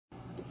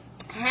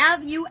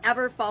Have you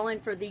ever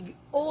fallen for the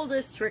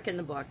oldest trick in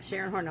the book?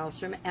 Sharon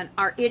Horn-Elstrom, and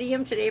our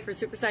idiom today for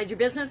Supersize Your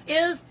Business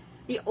is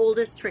the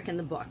oldest trick in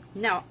the book.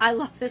 Now, I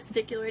love this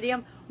particular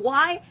idiom.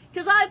 Why?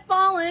 Because I've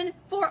fallen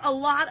for a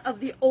lot of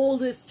the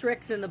oldest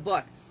tricks in the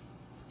book.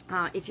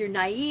 If you're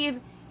naive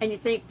and you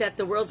think that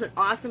the world's an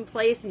awesome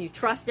place and you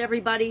trust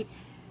everybody,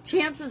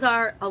 chances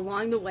are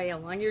along the way,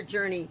 along your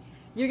journey,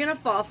 you're going to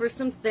fall for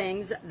some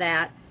things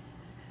that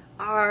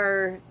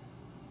are,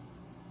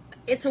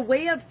 it's a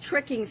way of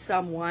tricking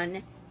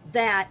someone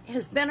that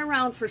has been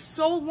around for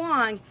so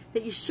long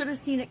that you should have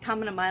seen it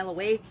coming a mile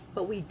away,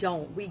 but we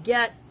don't. We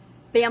get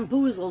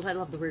bamboozled. I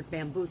love the word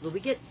bamboozled. We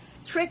get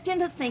tricked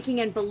into thinking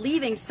and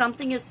believing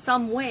something is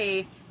some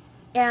way,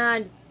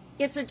 and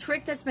it's a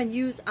trick that's been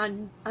used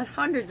on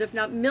hundreds, if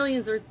not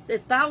millions or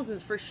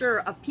thousands for sure,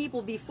 of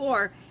people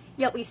before,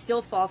 yet we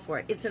still fall for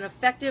it. It's an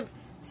effective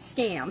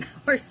scam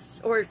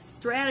or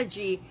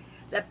strategy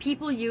that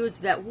people use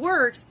that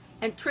works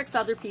and tricks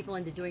other people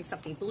into doing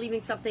something, believing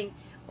something,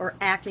 or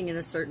acting in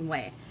a certain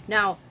way.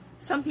 Now,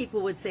 some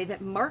people would say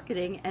that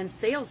marketing and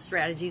sales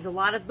strategies, a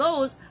lot of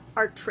those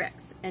are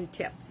tricks and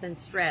tips and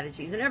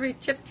strategies. And every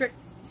tip, trick,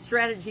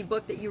 strategy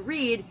book that you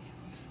read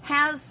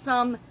has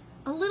a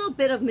little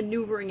bit of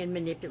maneuvering and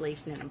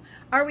manipulation in them.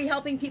 Are we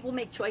helping people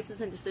make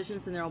choices and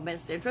decisions in their own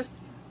best interest?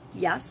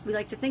 Yes, we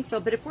like to think so.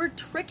 But if we're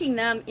tricking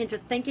them into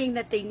thinking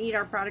that they need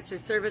our products or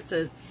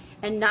services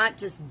and not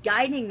just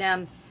guiding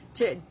them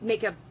to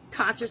make a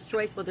conscious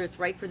choice whether it's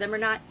right for them or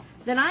not,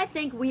 then I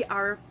think we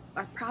are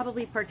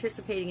probably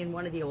participating in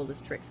one of the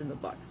oldest tricks in the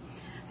book.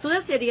 So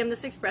this idiom,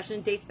 this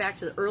expression, dates back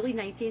to the early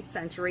 19th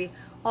century,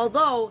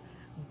 although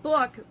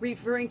book,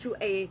 referring to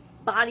a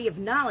body of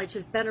knowledge,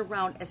 has been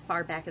around as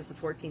far back as the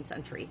 14th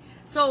century.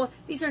 So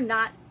these are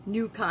not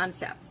new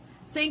concepts.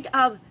 Think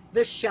of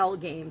the shell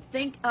game.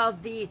 Think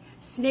of the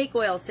snake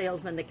oil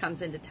salesman that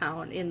comes into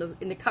town in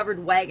the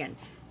covered wagon.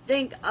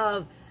 Think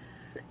of,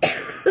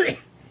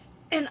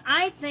 and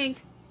I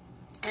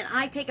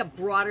take a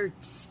broader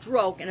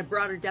stroke and a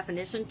broader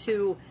definition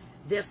to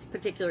this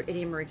particular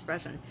idiom or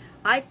expression.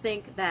 I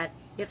think that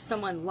if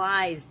someone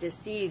lies,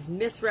 deceives,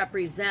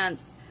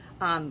 misrepresents,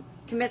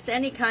 commits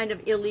any kind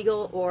of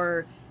illegal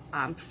or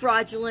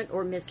fraudulent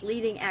or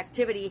misleading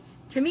activity,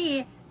 to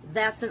me,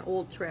 that's an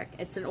old trick.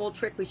 It's an old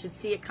trick. We should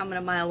see it coming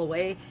a mile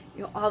away.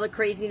 You know, all the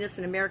craziness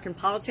in American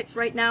politics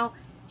right now,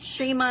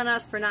 shame on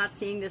us for not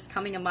seeing this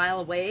coming a mile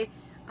away.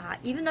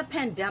 Even the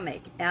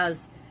pandemic,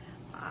 as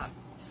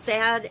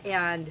sad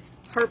and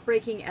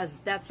heartbreaking as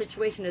that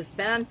situation has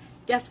been,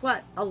 guess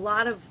what? A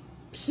lot of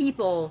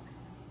people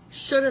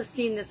should have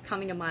seen this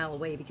coming a mile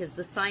away because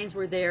the signs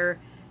were there,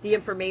 the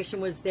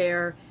information was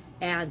there,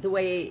 and the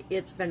way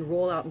it's been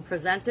rolled out and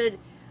presented.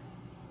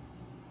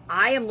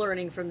 I am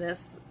learning from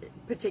this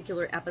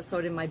particular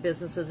episode in my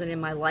businesses and in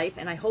my life,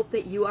 and I hope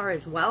that you are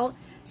as well,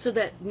 so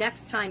that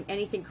next time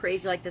anything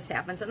crazy like this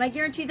happens, and I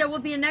guarantee there will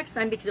be a next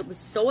time because it was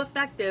so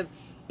effective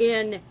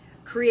in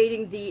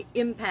creating the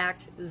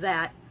impact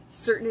that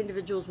certain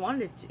individuals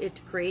wanted it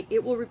to create,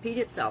 it will repeat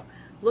itself.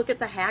 Look at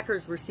the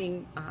hackers we're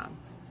seeing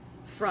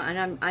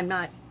and I'm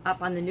not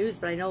up on the news,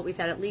 but I know we've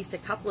had at least a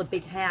couple of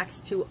big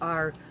hacks to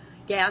our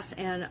gas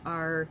and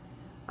our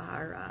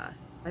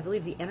I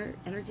believe the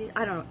energy,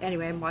 I don't know.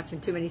 Anyway, I'm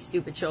watching too many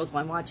stupid shows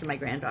while I'm watching my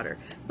granddaughter.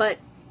 But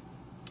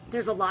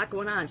there's a lot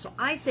going on. So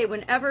I say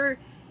whenever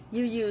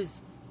you use,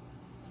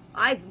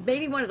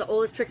 maybe one of the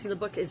oldest tricks in the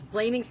book is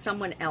blaming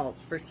someone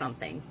else for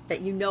something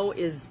that you know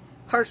is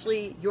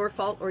partially your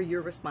fault or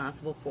you're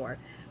responsible for.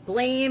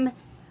 Blame,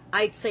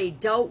 I'd say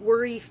doubt,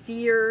 worry,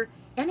 fear,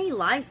 any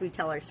lies we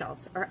tell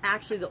ourselves are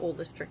actually the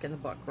oldest trick in the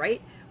book, right?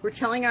 We're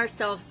telling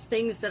ourselves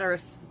things that are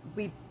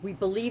we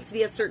believe to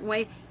be a certain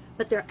way,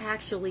 but they're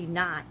actually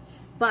not.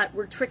 But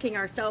we're tricking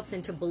ourselves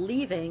into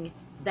believing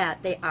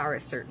that they are a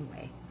certain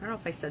way. I don't know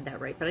if I said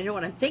that right, but I know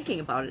what I'm thinking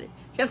about it.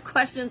 If you have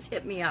questions,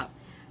 hit me up.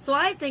 So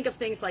I think of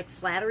things like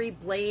flattery,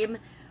 blame,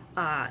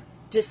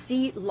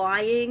 deceit,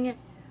 lying,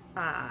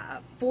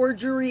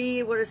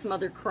 forgery. What are some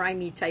other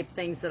crimey type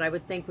things that I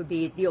would think would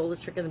be the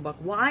oldest trick in the book?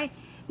 Why?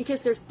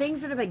 Because they're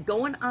things that have been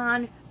going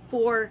on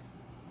for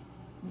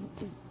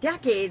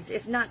decades,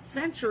 if not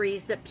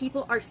centuries, that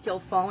people are still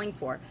falling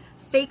for.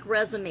 Fake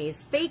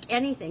resumes, fake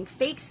anything,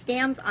 fake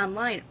scams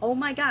online. Oh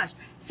my gosh,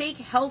 fake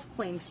health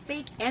claims,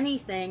 fake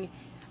anything.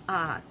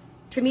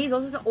 To me,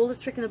 those are the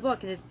oldest trick in the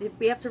book. And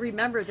we have to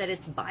remember that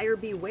it's buyer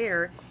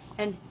beware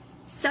and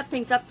set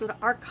things up so that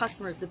our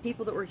customers, the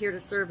people that we're here to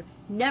serve,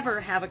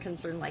 never have a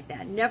concern like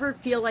that. Never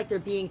feel like they're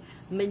being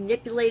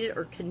manipulated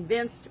or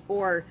convinced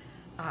or,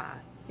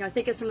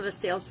 think of some of the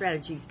sales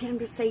strategies. Get them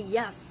to say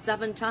yes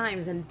 7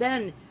 times and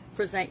then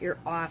present your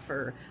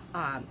offer.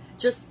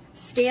 Just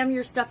scam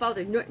your stuff out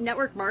there.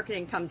 Network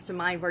marketing comes to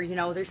mind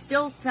where, they're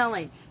still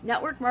selling.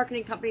 Network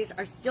marketing companies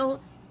are still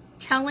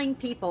telling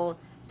people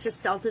to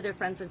sell to their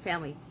friends and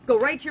family. Go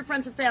right to your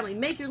friends and family.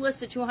 Make your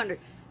list of 200.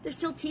 They're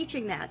still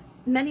teaching that.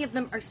 Many of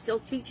them are still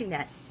teaching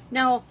that.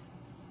 Now,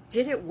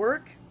 did it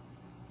work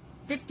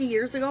 50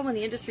 years ago when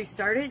the industry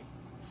started?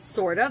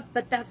 sort of,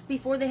 but that's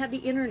before they had the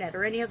internet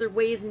or any other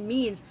ways and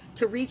means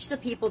to reach the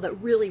people that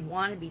really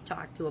want to be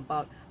talked to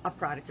about a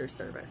product or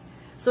service.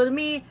 So to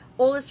me,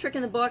 oldest trick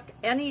in the book,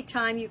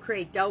 anytime you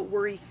create doubt,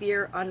 worry,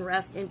 fear,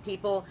 unrest in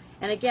people,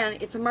 and again,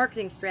 it's a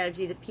marketing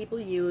strategy that people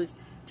use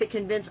to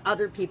convince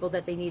other people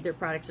that they need their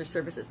products or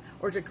services,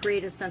 or to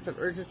create a sense of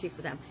urgency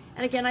for them.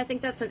 And again, I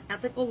think that's an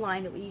ethical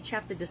line that we each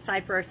have to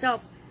decide for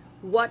ourselves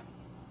what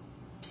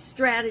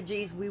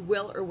strategies we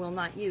will or will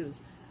not use.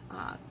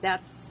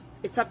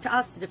 It's up to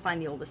us to define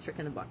the oldest trick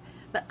in the book.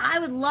 But I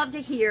would love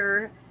to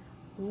hear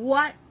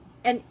what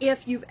and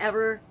if you've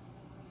ever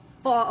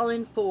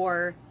fallen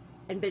for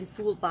and been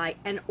fooled by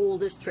an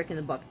oldest trick in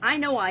the book. I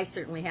know I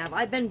certainly have.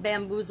 I've been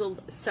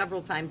bamboozled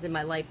several times in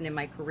my life and in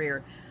my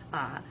career.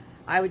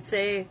 I would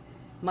say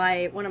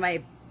one of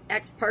my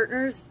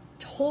ex-partners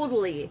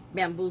totally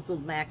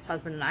bamboozled my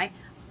ex-husband and I.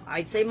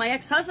 I'd say my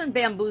ex-husband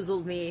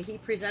bamboozled me. He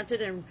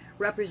presented and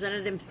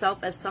represented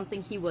himself as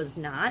something he was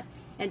not.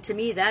 And to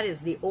me, that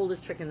is the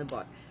oldest trick in the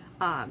book.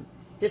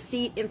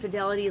 Deceit,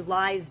 infidelity,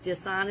 lies,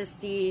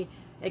 dishonesty,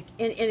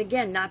 and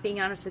again, not being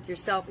honest with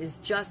yourself is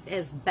just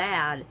as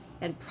bad.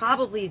 And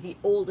probably the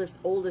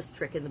oldest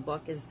trick in the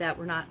book is that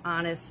we're not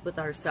honest with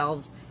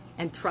ourselves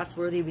and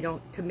trustworthy. We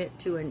don't commit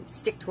to and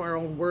stick to our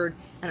own word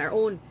and our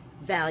own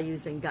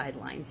values and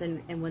guidelines.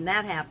 And when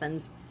that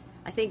happens,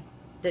 I think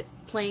that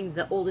playing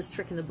the oldest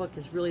trick in the book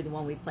is really the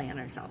one we play on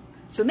ourselves.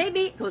 So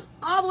maybe it goes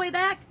all the way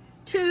back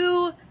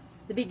to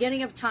the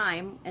beginning of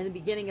time and the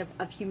beginning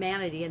of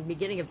humanity and the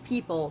beginning of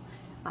people.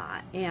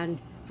 And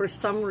for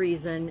some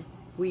reason,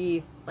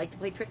 we like to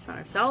play tricks on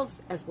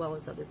ourselves as well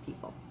as other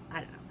people.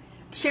 I don't know.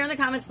 Share in the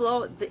comments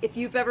below if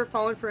you've ever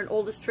fallen for an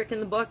oldest trick in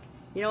the book.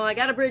 You know, I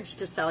got a bridge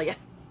to sell you.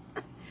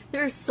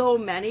 There's so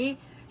many.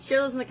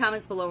 Share those in the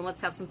comments below and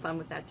let's have some fun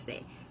with that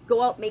today.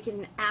 Go out, make it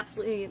an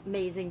absolutely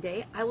amazing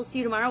day. I will see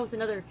you tomorrow with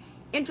another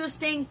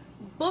interesting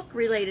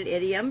book-related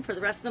idiom. For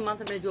the rest of the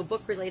month, I'm going to do a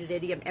book-related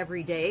idiom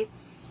every day.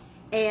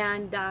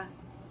 And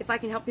if I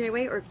can help you in any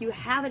way, or if you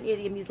have an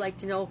idiom you'd like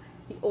to know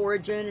the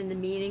origin and the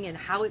meaning and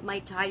how it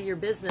might tie to your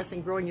business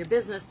and growing your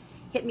business,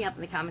 hit me up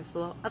in the comments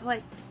below.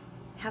 Otherwise,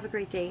 have a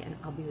great day, and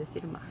I'll be with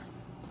you tomorrow.